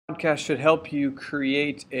Podcast should help you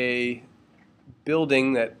create a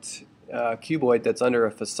building that cuboid that's under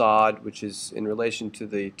a facade, which is in relation to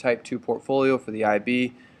the Type 2 portfolio for the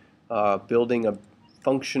IB, building a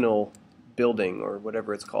functional building or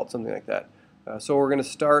whatever it's called, something like that. So we're going to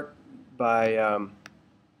start by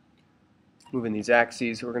moving these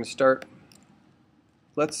axes. We're going to start,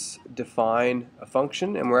 let's define a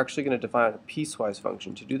function, and we're actually going to define a piecewise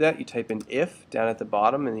function. To do that, you type in if down at the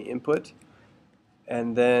bottom in the input,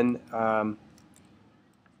 and then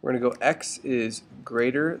we're going to go x is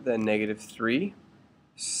greater than -3,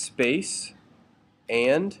 space,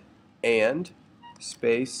 and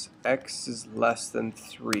space, x is less than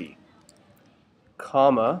 3,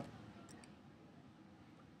 comma,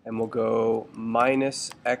 and we'll go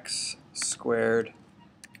minus x squared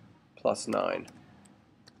plus 9,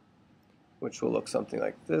 which will look something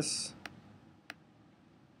like this.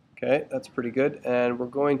 Okay, that's pretty good. And we're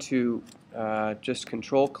going to just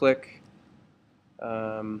control click,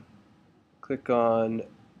 click on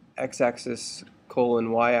x-axis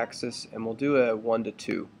colon y-axis, and we'll do a 1 to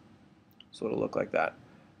 2. So it'll look like that.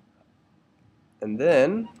 And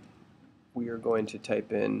then we are going to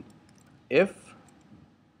type in if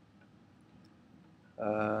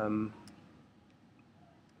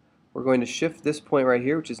we're going to shift this point right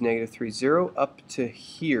here, which is -3, 0, up to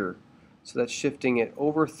here. So that's shifting it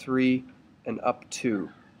over 3 and up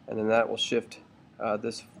 2. And then that will shift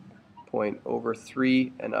this point over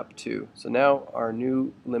 3 and up 2. So now our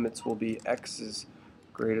new limits will be x is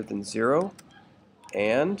greater than 0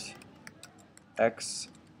 and x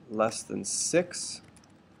less than 6,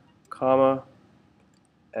 comma,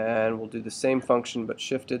 and we'll do the same function but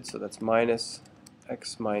shifted, so that's minus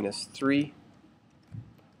x minus 3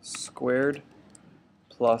 squared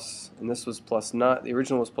plus, and this was plus 9, the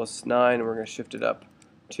original was plus 9, and we're going to shift it up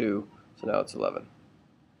 2, so now it's 11.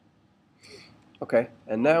 Okay,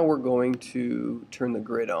 and now we're going to turn the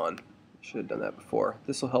grid on. Should have done that before.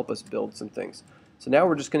 This will help us build some things. So now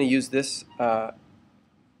we're just going to use this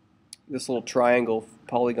this little triangle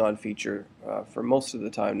polygon feature for most of the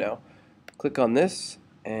time now. Click on this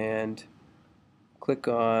and click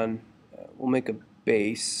on, we'll make a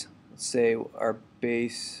base. Let's say our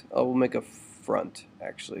base, oh, we'll make a front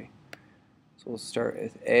actually. So we'll start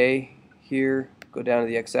with A here, go down to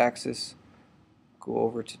the x-axis, go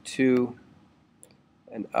over to 2,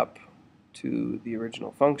 and up to the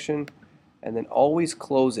original function, and then always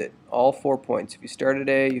close it, all 4 points. If you start at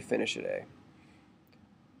A, you finish at A.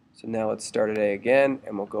 So now let's start at A again,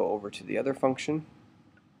 and we'll go over to the other function.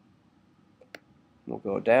 We'll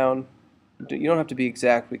go down. You don't have to be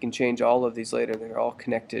exact, we can change all of these later, they're all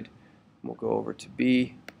connected. We'll go over to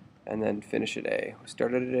B and then finish at A. We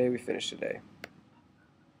started at A, we finished at A.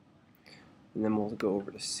 And then we'll go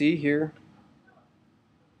over to C here.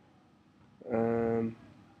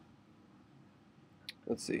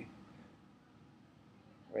 Let's see.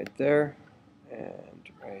 Right there and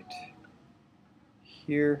right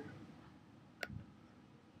here.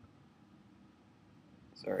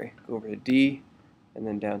 Sorry, go over to D and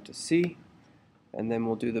then down to C. And then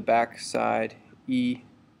we'll do the back side, E,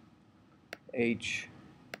 H,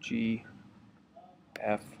 G,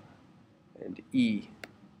 F, and E.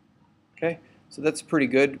 Okay, so that's pretty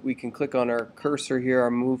good. We can click on our cursor here,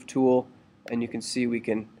 our move tool, and you can see we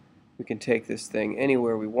can take this thing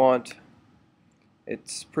anywhere we want.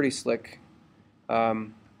 It's pretty slick.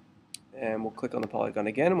 And we'll click on the polygon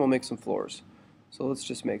again, and we'll make some floors. So let's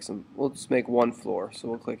just make some. We'll just make one floor. So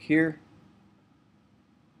we'll click here,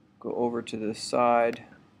 go over to the side,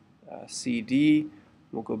 CD.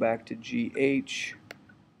 We'll go back to GH.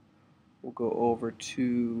 We'll go over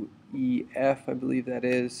to EF, I believe that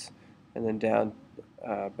is, and then down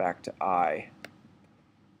back to I.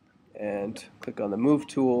 And click on the move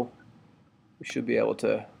tool. We should be able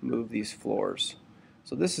to move these floors.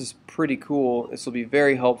 So this is pretty cool. This will be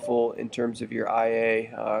very helpful in terms of your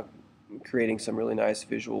IA, creating some really nice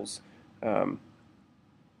visuals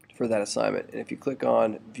for that assignment. And if you click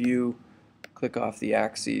on View, click off the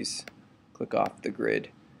axes, click off the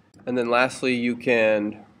grid. And then lastly, you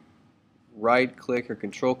can right click or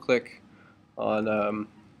control click on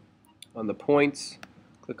the points,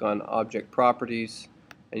 click on Object Properties,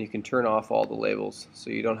 and you can turn off all the labels so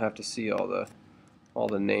you don't have to see all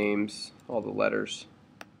the names, all the letters.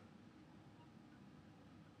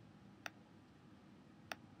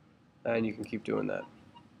 And you can keep doing that.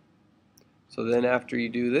 So then after you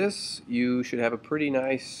do this, you should have a pretty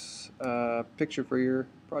nice picture for your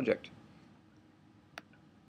project.